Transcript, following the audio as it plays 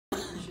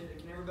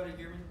everybody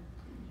hear me?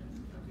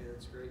 Okay,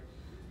 that's great.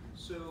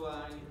 So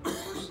I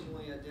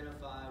personally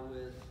identify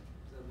with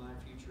the My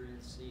Future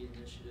NC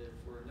initiative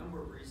for a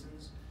number of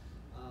reasons.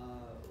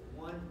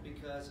 One,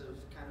 because of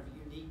kind of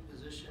unique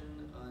position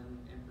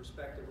and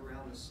perspective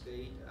around the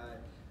state.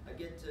 I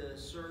get to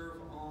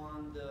serve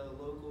on the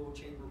local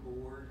chamber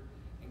board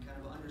and kind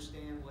of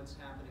understand what's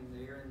happening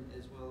there, and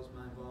as well as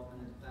my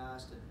involvement in the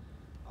past. And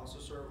I also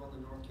serve on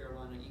the North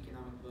Carolina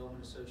Economic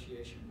Development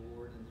Association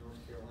board and the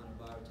North Carolina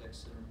Biotech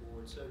Center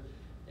board. So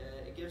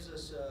it gives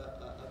us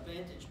a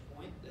vantage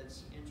point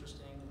that's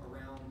interesting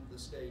around the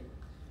state.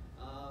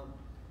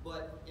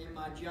 But in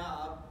my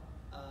job,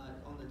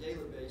 on the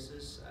daily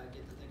basis, I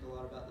get to think a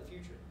lot about the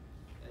future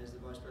as the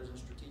Vice President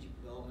of Strategic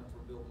Development for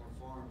Biltmore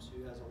Farms,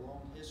 who has a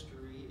long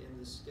history in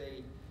the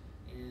state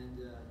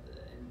and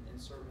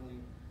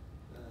certainly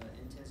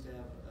intends to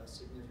have a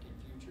significant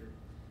future.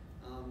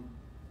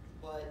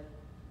 But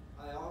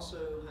I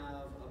also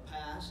have a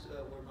past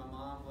where my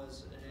mom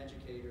was an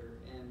educator,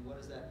 and what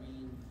does that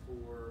mean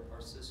for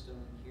our system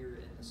here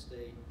in the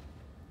state?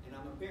 And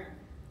I'm a parent.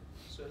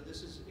 So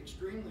this is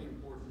extremely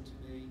important to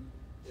me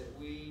that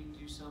we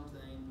do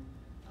something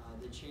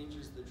that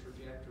changes the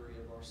trajectory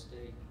of our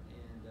state.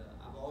 And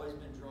I've always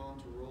been drawn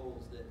to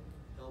roles that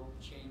help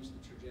change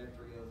the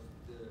trajectory of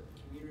the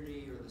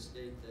community or the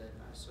state that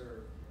I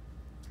serve.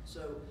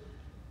 So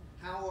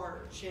how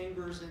are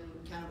chambers and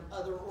kind of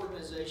other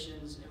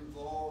organizations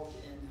involved,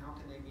 and how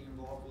can they be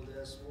involved with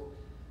this? Well,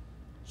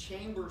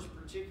 chambers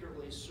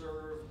particularly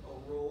serve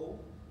a role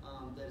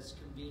that is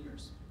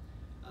conveners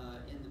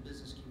in the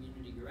business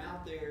community. You're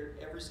out there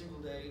every single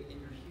day and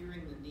you're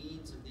hearing the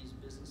needs of these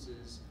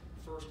businesses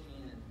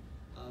firsthand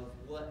of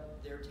what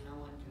their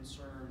talent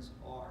concerns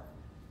are.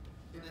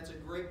 And that's a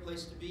great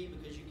place to be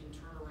because you can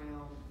turn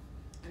around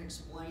and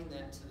explain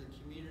that to the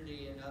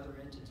community and other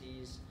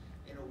entities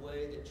in a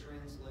way that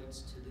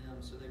translates to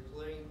them. So they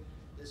play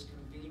this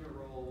convener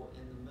role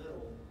in the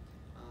middle.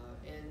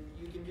 And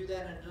you can do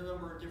that in a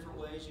number of different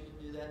ways. You can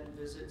do that in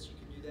visits, you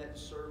can do that in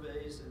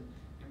surveys, and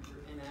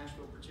in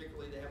Asheville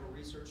particularly, they have a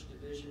research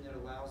division that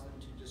allows them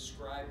to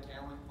describe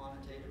talent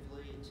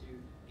quantitatively to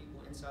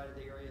people inside of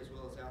the area as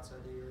well as outside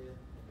the area.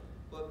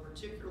 But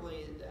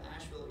particularly in the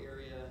Asheville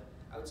area,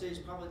 I would say is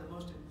probably the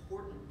most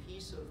important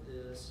piece of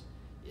this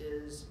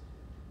is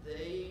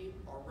they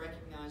are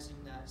recognizing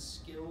that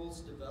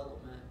skills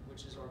development,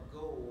 which is our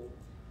goal,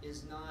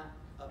 is not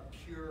a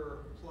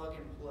pure plug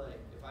and play.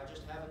 If I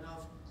just have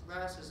enough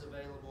classes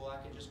available,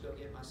 I can just go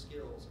get my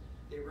skills.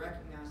 They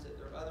recognize that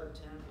there are other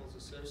tentacles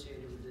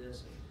associated with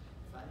this.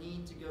 If I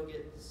need to go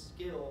get the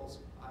skills,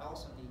 I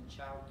also need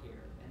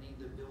childcare. I need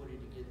the ability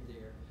to get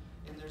there.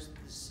 And there's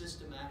this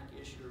systematic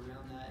issue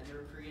around that. And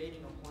they're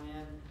creating a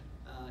plan,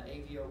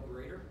 AVO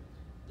Greater,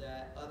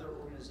 that other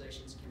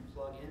organizations can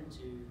plug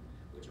into,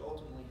 which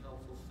ultimately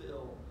help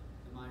fulfill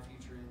the My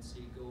Future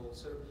NC goal.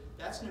 So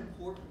that's an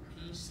important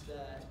piece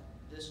that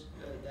this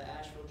the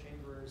Asheville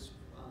Chamber is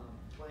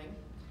playing.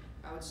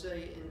 I would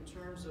say in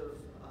terms of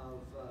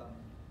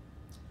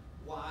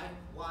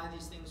why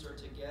these things are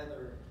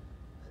together,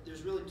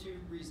 there's really two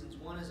reasons.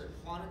 One is a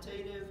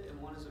quantitative and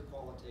one is a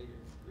qualitative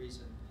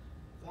reason.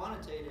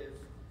 Quantitative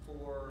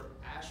for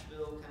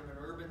Asheville, kind of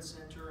an urban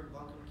center in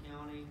Buncombe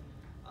County,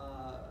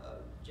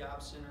 a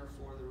job center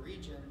for the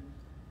region,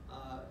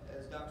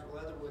 as Dr.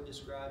 Leatherwood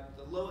described,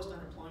 the lowest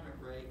unemployment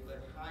rate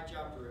but high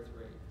job growth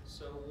rate.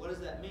 So what does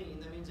that mean?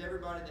 That means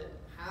everybody that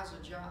has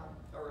a job,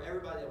 or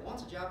everybody that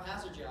wants a job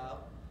has a job,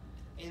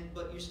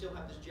 but you still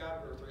have this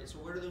job growth rate. So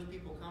where do those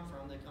people come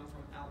from? They come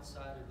from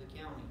outside of the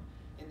county.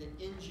 And the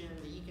engine,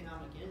 the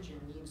economic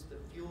engine, needs the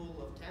fuel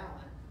of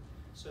talent.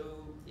 So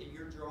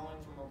you're drawing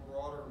from a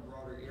broader and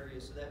broader area.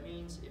 So that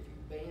means if you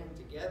band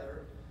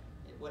together,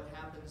 what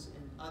happens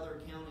in other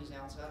counties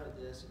outside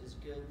of this is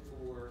good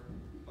for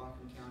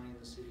Buncombe County and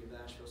the city of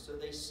Asheville. So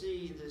they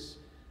see this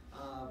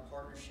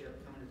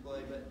partnership come into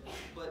play.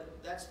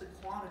 But that's the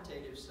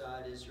quantitative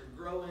side, is you're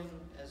growing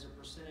as a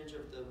percentage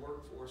of the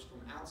workforce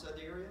from outside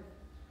the area.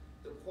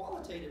 The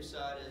qualitative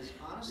side is,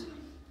 honestly,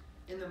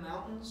 in the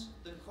mountains,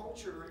 the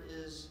culture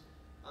is,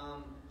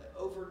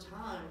 over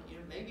time,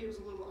 maybe it was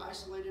a little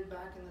isolated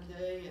back in the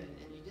day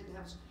and you didn't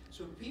have,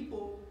 so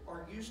people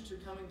are used to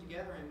coming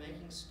together and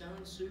making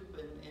stone soup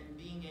and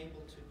being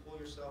able to pull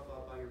yourself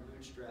up by your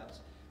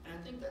bootstraps. And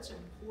I think that's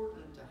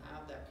important to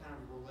have that kind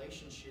of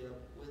relationship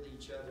with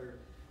each other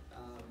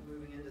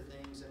moving into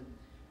things.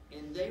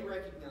 And they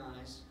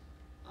recognize,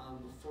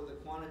 for the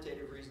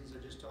quantitative reasons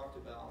I just talked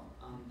about,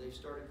 they've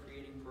started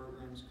creating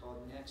programs called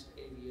Next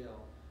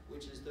AVL,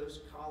 which is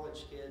those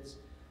college kids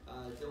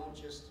don't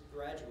just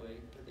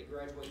graduate, but they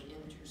graduate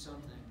into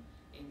something,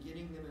 and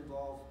getting them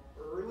involved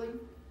early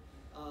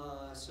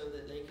so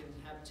that they can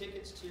have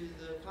tickets to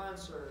the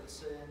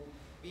concerts and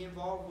be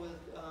involved with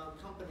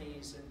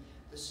companies. And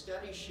the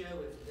studies show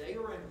if they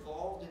are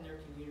involved in their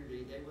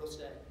community, they will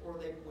stay, or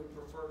they would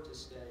prefer to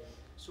stay.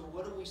 So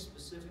what are we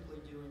specifically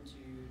doing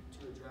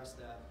to address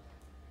that?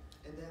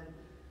 And then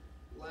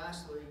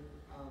lastly,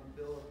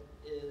 Bill,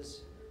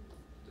 is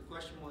the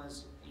question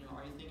was,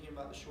 are you thinking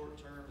about the short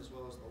term as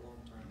well as the long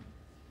term?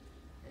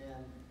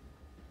 And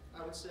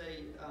would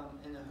say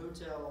in a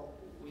hotel,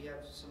 we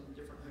have some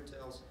different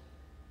hotels.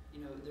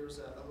 You know, there's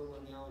a little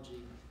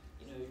analogy.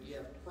 You know, you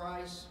have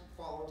price,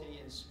 quality,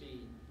 and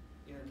speed.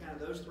 You know, kind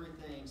of those three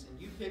things. And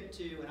you pick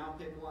two, and I'll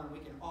pick one. We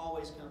can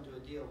always come to a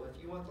deal.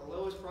 If you want the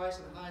lowest price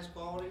and the highest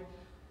quality,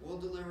 we'll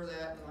deliver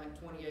that in like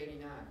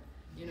 2089.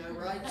 You know,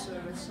 right? So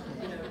it's,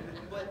 you know,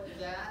 but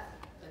that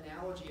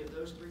analogy of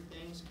those three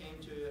things came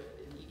to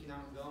an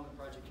economic development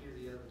project here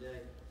the other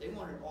day. They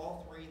wanted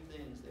all three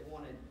things. They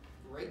wanted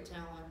great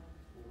talent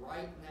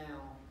right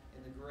now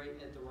and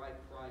at the right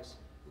price.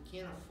 We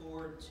can't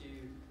afford to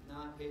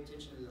not pay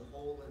attention to the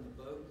hole in the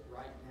boat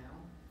right now,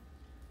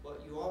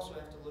 but you also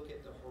have to look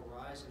at the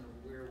horizon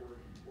of where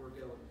we're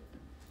going.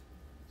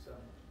 So,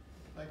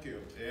 thank you.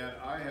 And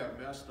I have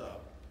messed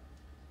up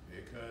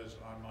because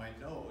on my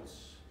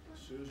notes,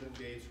 Susan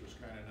Gates was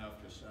kind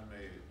enough to send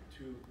me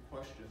 2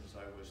 questions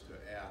I was to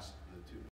ask the 2